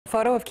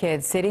Photo of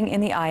kids sitting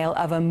in the aisle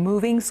of a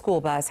moving school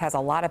bus has a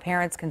lot of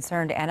parents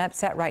concerned and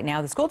upset right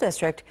now. The school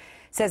district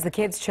says the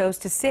kids chose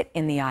to sit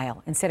in the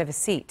aisle instead of a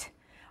seat.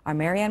 Our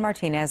Marianne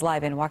Martinez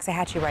live in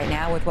Waxahachie right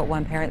now with what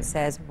one parent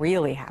says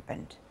really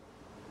happened.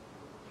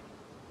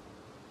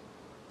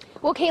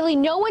 Well, Kaylee,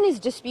 no one is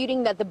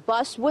disputing that the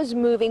bus was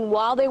moving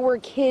while there were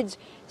kids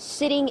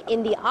sitting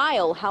in the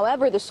aisle.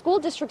 However, the school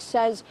district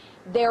says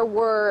there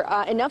were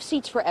enough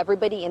seats for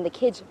everybody and the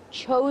kids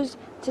chose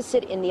to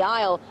sit in the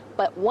aisle.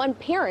 But one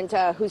parent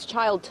whose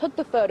child took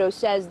the photo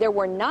says there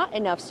were not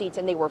enough seats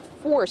and they were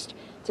forced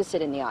to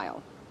sit in the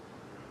aisle.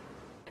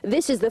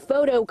 This is the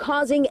photo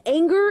causing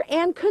anger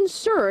and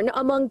concern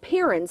among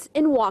parents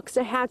in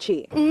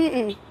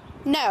Waxahachie.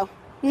 No.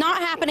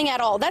 Not happening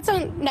at all.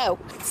 No.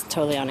 It's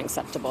totally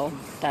unacceptable.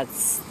 That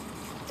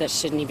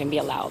shouldn't even be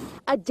allowed.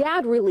 A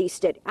dad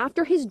released it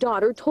after his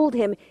daughter told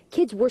him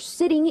kids were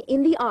sitting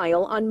in the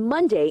aisle on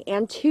Monday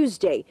and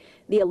Tuesday.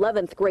 The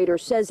 11th grader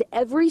says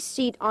every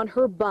seat on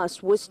her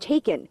bus was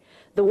taken.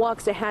 The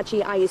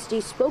Waxahachie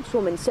ISD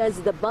spokeswoman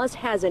says the bus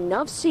has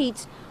enough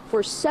seats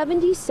for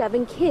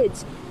 77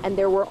 kids, and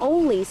there were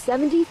only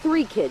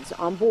 73 kids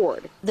on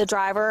board. The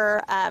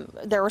driver,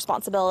 their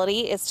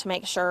responsibility is to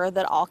make sure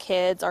that all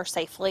kids are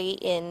safely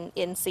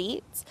in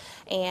seats,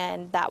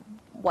 and that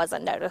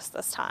wasn't noticed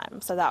this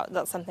time. So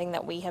that's something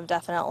that we have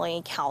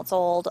definitely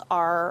counseled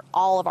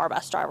all of our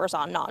bus drivers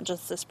on, not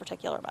just this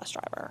particular bus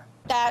driver.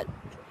 That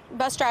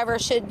bus driver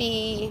should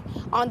be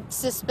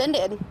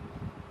suspended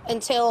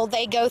until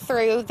they go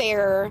through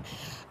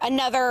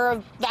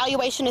another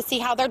evaluation to see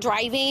how they're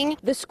driving.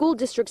 The school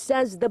district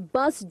says the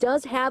bus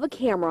does have a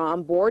camera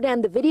on board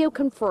and the video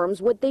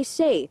confirms what they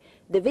say.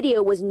 The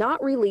video was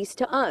not released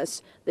to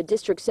us. The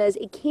district says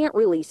it can't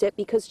release it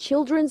because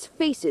children's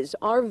faces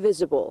are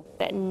visible.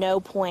 At no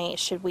point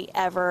should we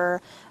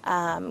ever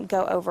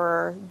go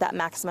over that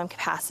maximum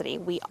capacity.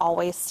 We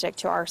always stick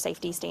to our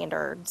safety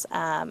standards,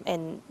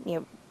 and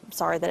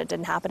sorry that it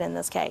didn't happen in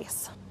this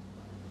case.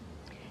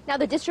 Now,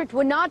 the district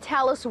would not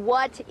tell us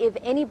what, if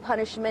any,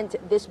 punishment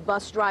this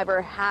bus driver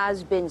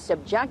has been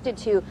subjected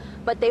to,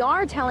 but they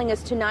are telling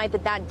us tonight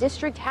that that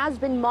district has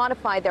been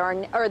modified.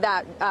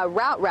 That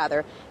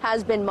route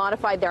has been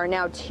modified. There are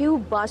now 2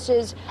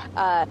 buses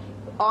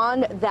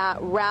on that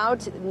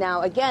route.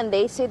 Now, again,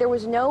 they say there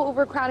was no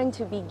overcrowding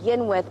to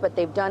begin with, but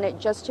they've done it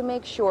just to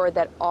make sure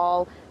that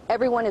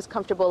everyone is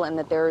comfortable and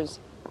that there's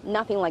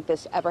nothing like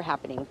this ever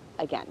happening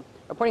again.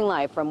 Reporting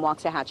live from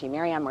Waxahachie,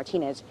 Marianne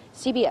Martinez,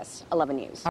 CBS 11 News.